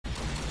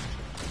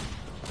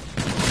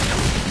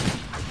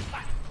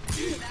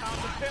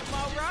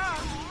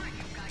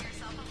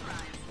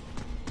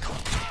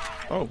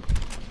Oh.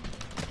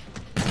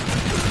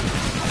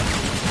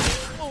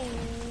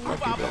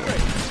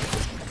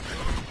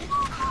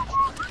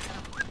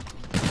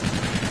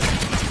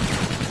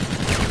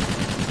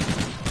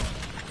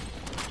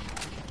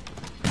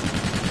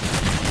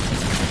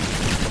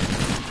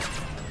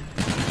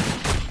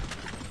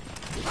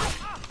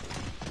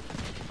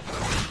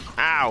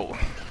 Ow!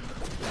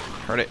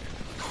 Heard it.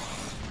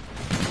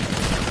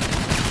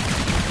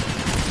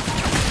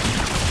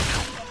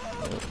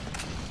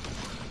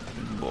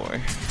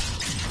 Boy.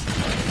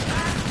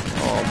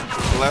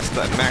 Oh, bless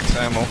that max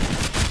ammo.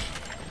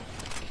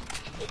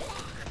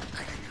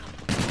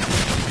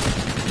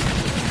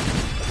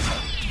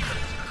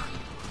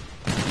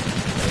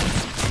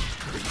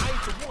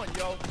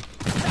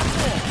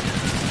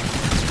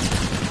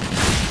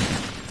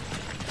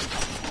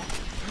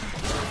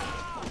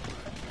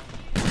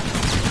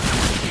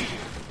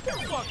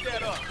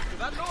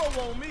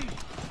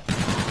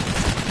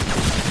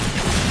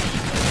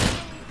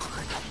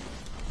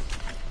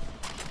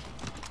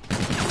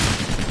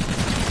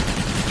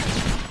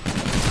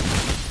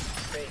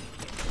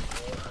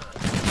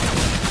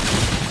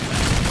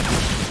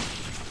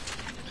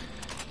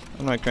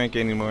 I'm not cranky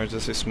anymore, it's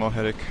just a small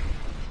headache.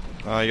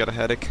 You got a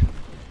headache?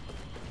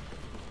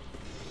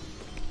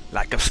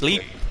 Lack of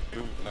sleep?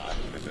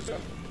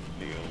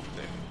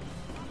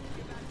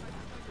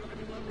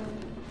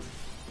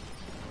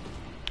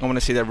 I want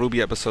to see that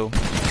Ruby episode.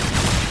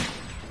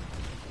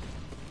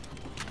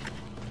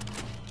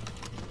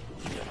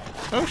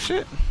 Oh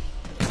shit.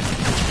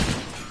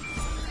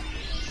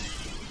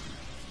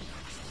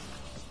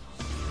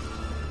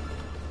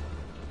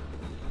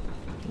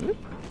 Oop.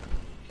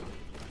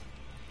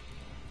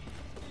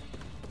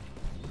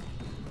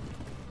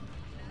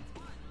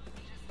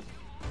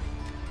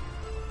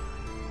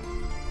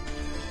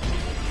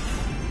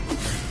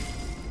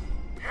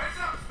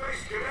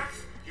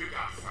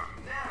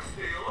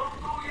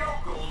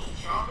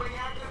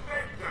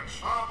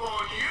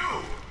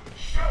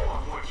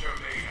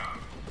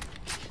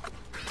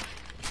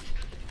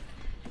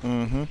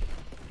 Mm-hmm.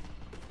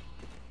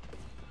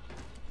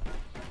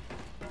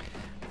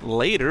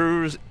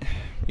 Later.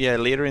 Yeah,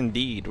 later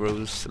indeed,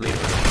 Rose. Later.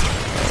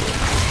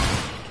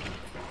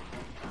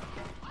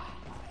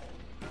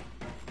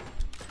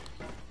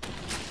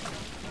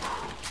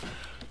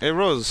 Hey,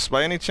 Rose,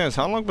 by any chance,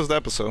 how long was the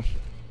episode?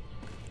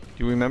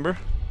 Do you remember?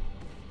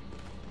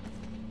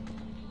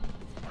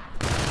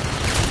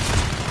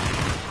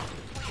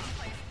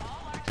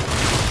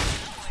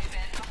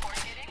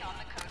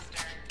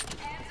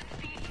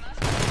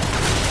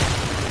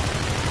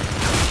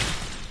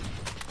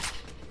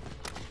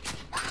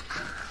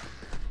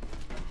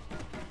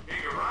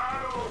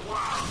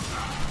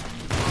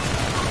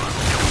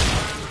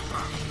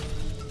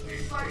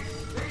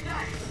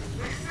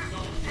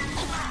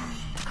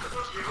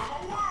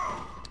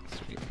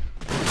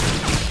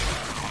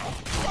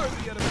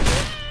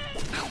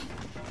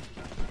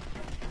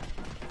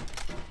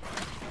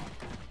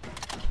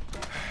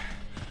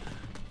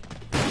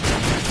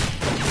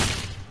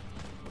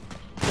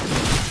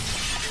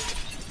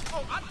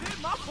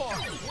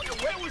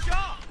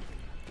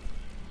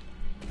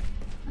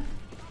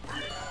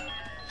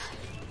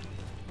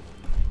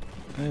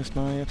 There's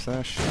my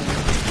F-slash.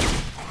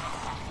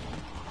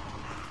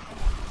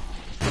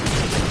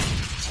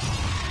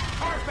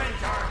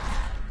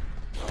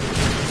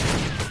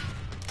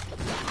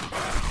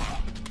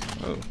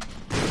 Oh.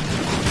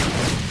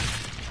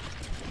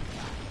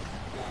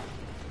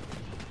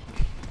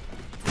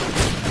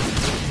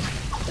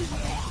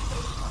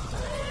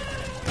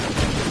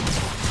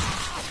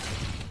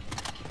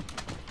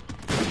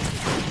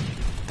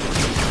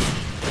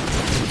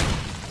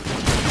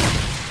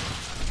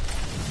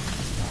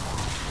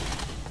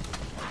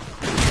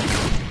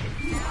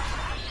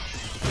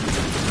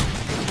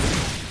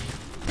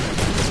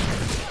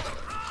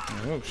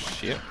 Oh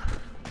shit.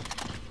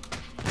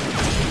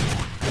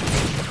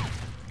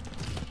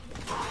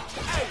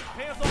 Hey,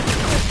 hands on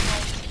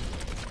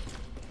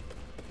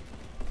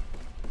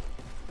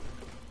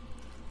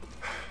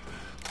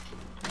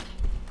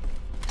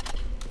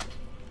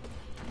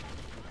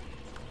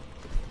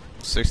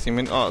the 60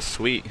 minutes. Oh,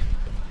 sweet.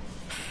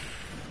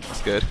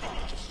 That's good.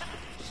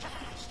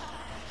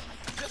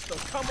 just to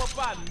come up,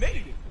 I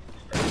made it.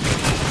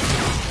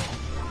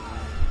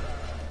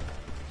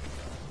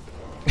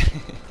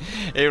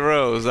 Hey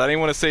Rose, I didn't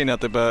want to say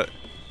nothing, but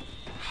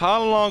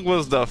how long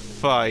was the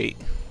fight?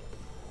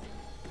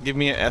 Give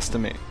me an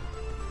estimate.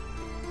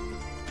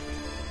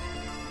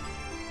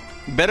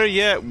 Better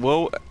yet,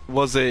 well,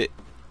 was it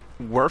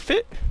worth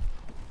it?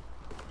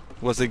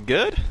 Was it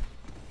good?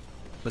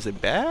 Was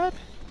it bad?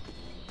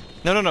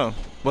 No.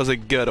 Was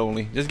it good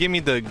only? Just give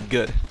me the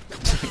good.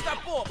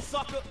 Step off,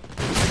 sucker.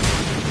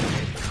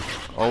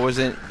 Or was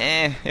it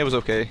it was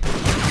okay.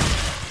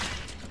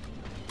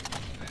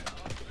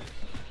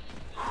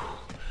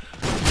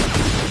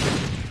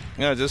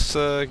 Yeah, just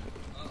no,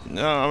 I'm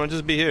gonna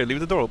just be here. Leave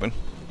the door open.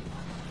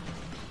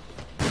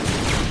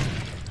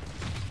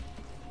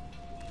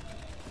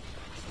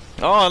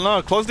 Oh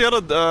no, close the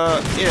other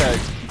yeah,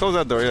 close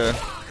that door, yeah.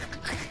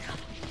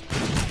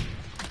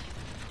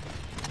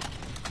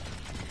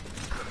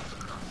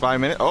 5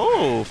 minute.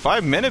 Oh,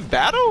 5 minute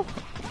battle?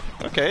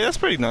 Okay, that's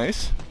pretty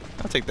nice.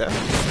 I'll take that.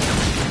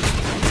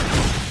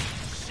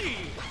 Shit.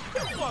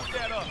 Fuck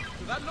that up.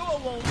 Cause I know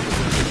it won't.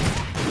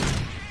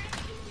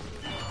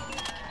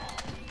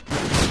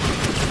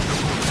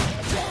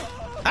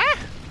 Ah!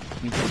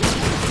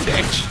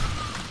 Bitch.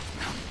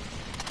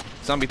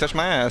 Zombie touched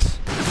my ass.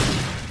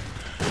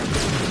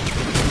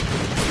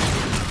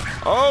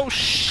 Oh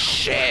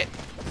shit!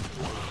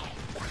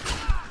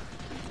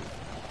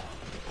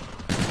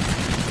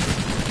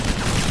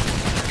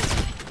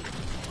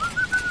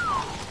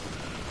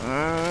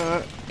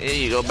 Here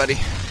you go, buddy.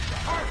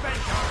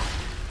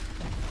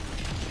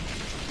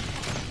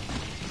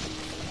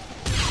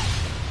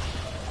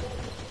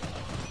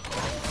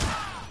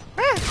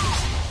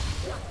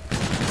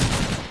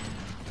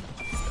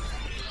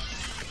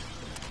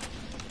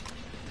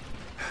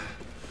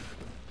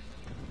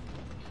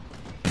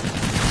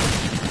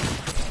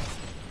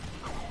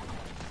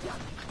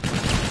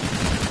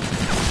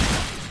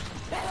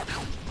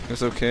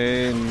 It's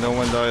okay, no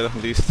one died at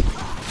least.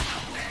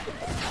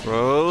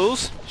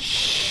 Rose?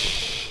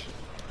 Shh.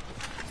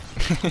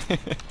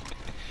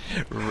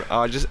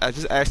 I just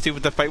asked you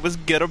if the fight was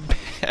good or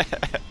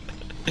bad.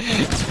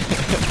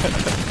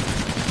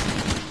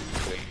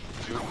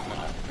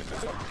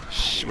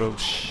 Shh,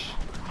 Rose. Shh.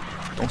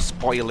 Don't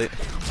spoil it.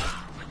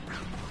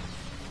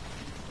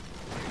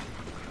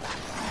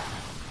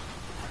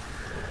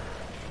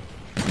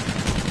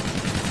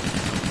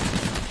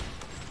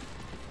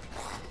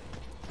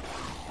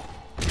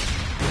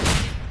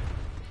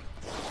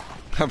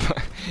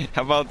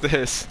 How about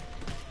this?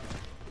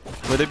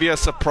 Would it be a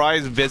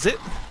surprise visit?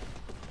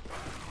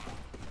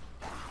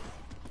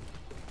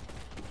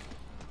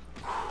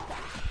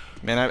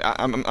 Man,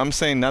 I'm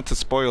saying not to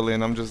spoil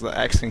it. I'm just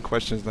asking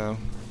questions now.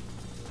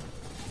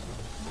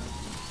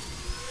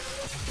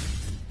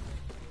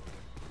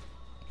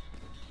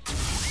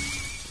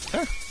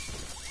 Huh.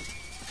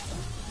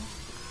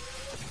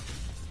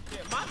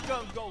 Yeah, my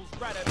gun goes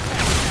right at bang,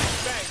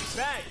 bang,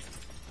 bang.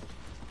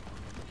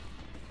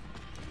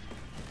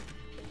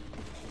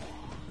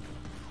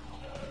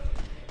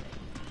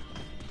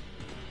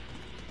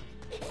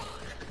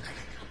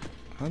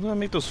 How do I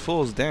make those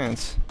fools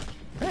dance?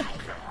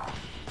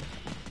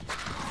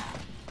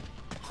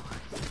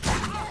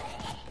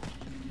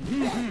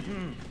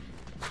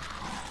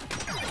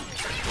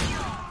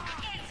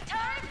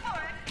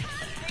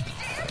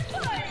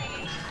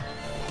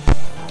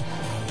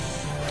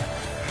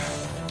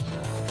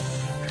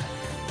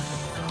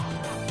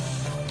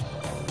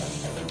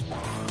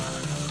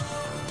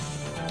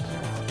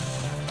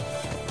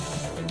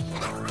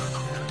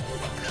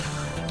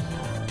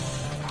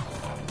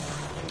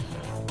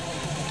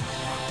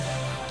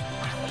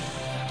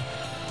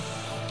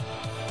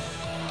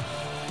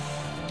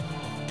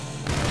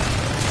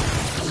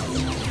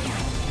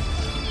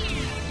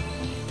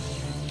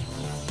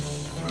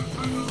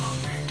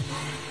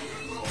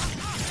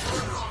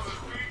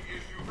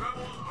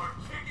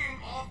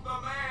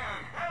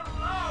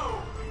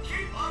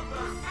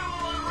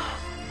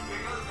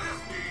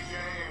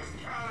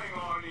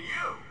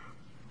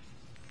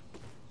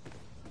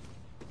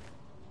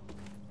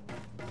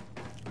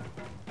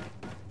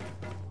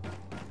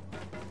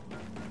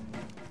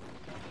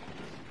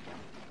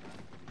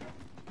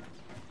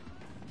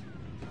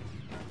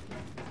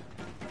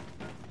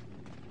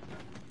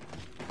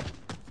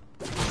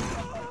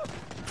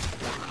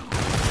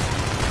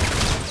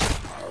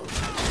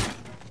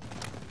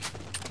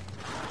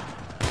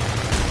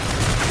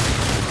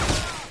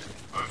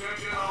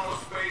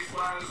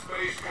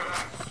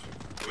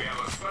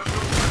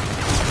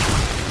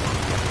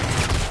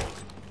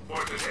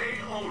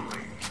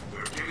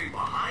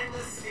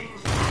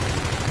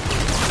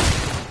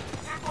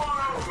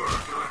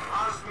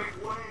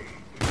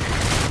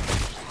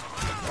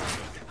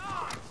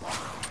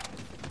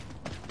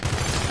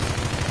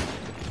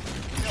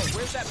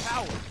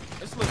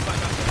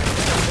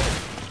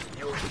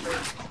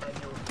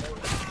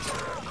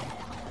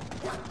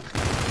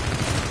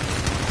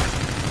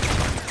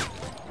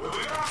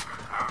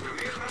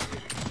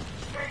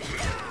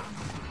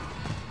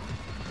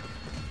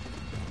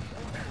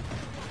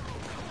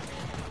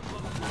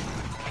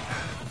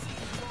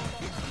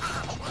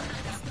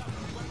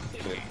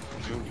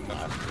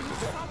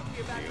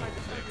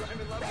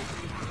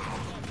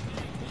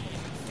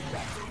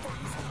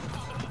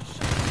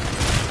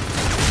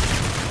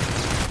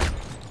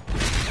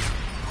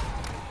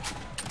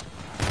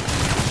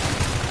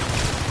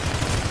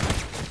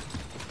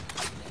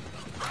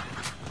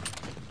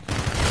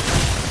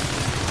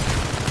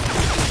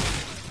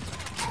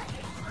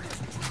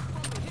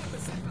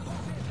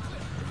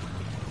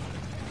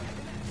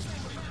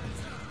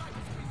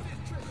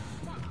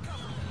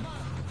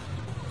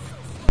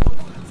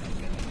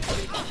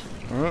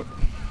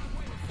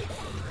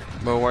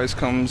 But Wise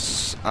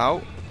comes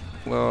out?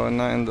 Well,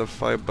 not in the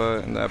fight,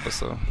 but in the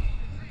episode.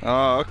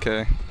 Oh,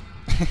 okay.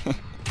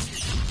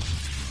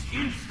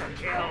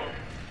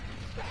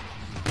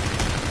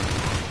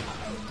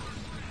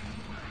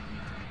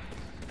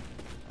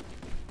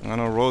 I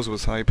know Rose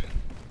was hype.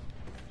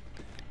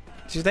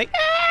 She's like,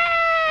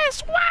 ah,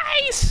 it's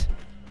Weiss!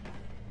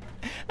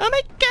 Oh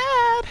my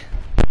god!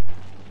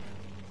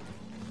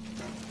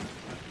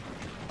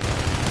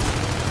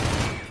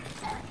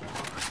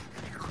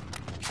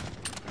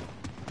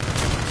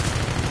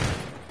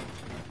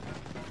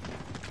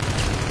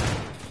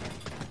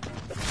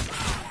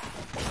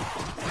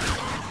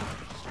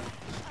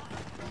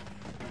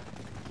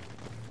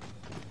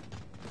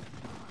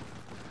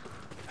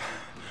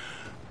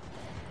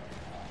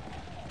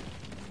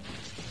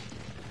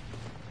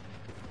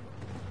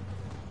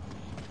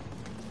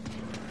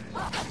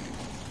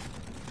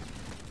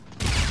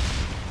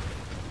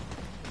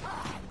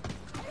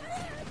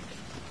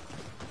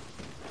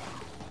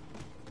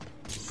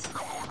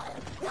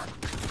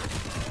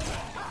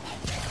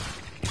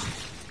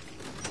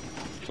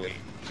 Please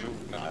do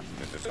not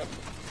intercept.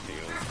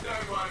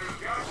 Stagrider's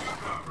got you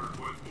covered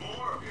with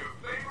more of your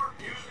favorite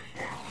music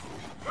hits.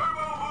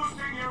 Turbo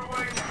boosting your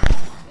way now.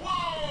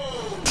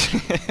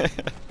 Whoa!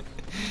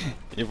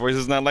 Your voice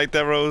is not like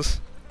that, Rose?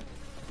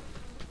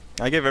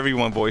 I give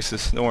everyone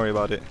voices. Don't worry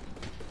about it.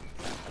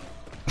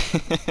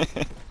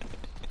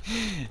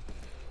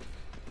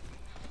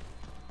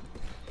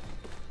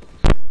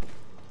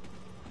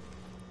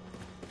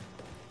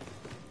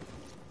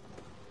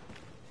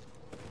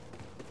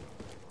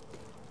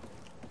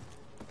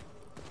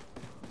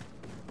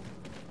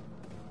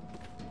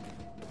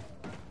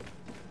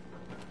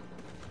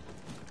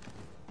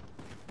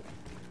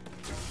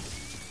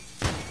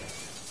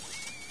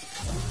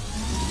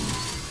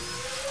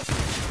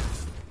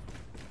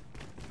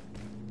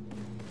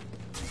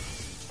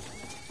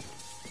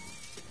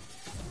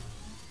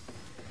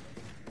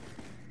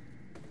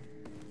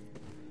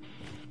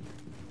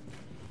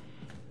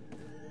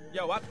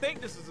 Yo, I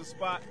think this is a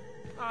spot.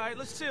 All right,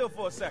 let's chill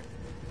for a second.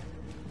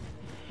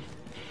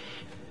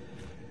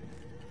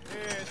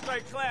 Yeah,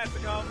 straight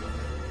classic, homie.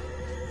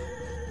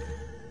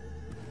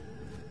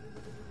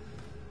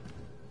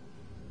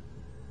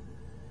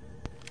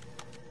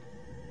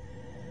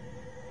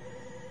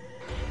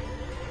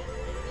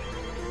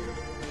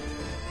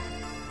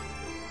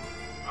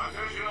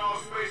 Attention all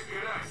space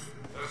cadets.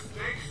 The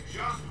stakes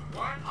just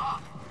went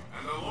up,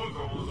 and the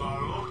locals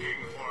are looking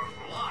for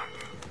blood.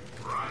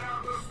 Ride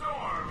out the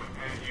storm,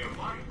 and you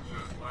might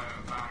just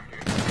land back in.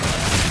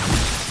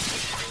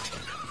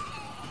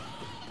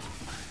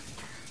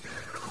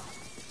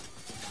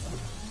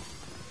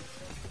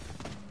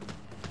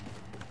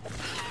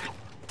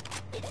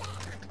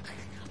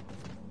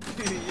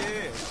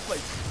 Yeah, this place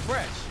is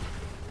fresh.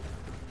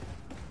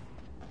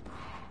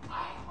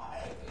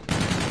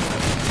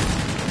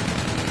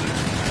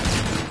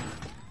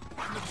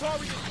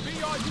 Notorious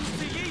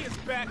BRUCE is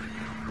back.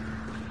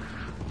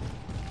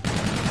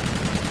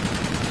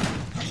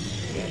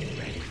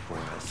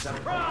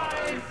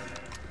 Surprise!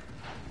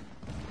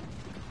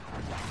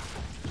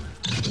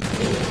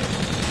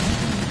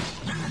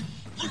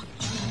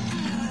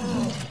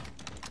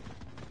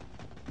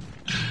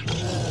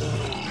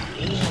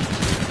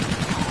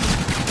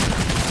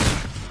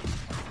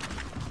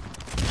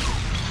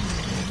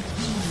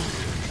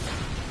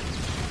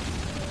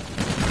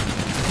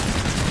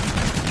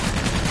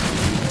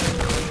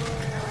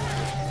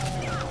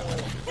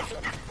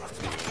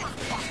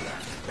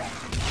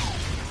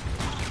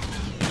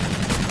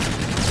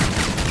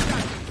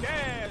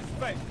 Gas,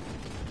 baby.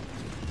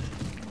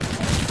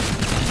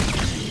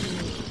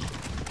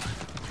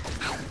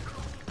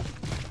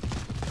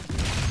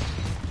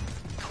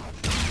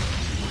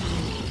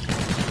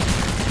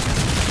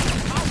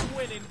 I'm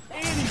winning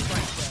any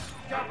right now.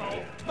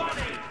 Double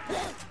money!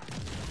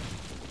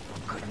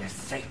 Goodness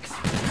sakes.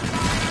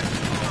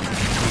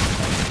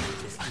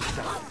 This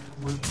result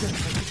will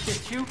just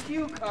get you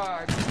cue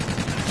card.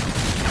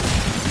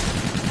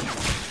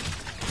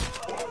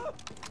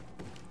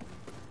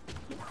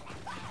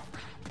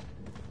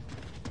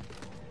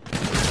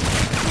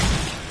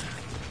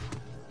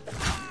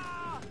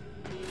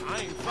 I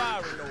ain't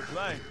firing no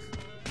blank.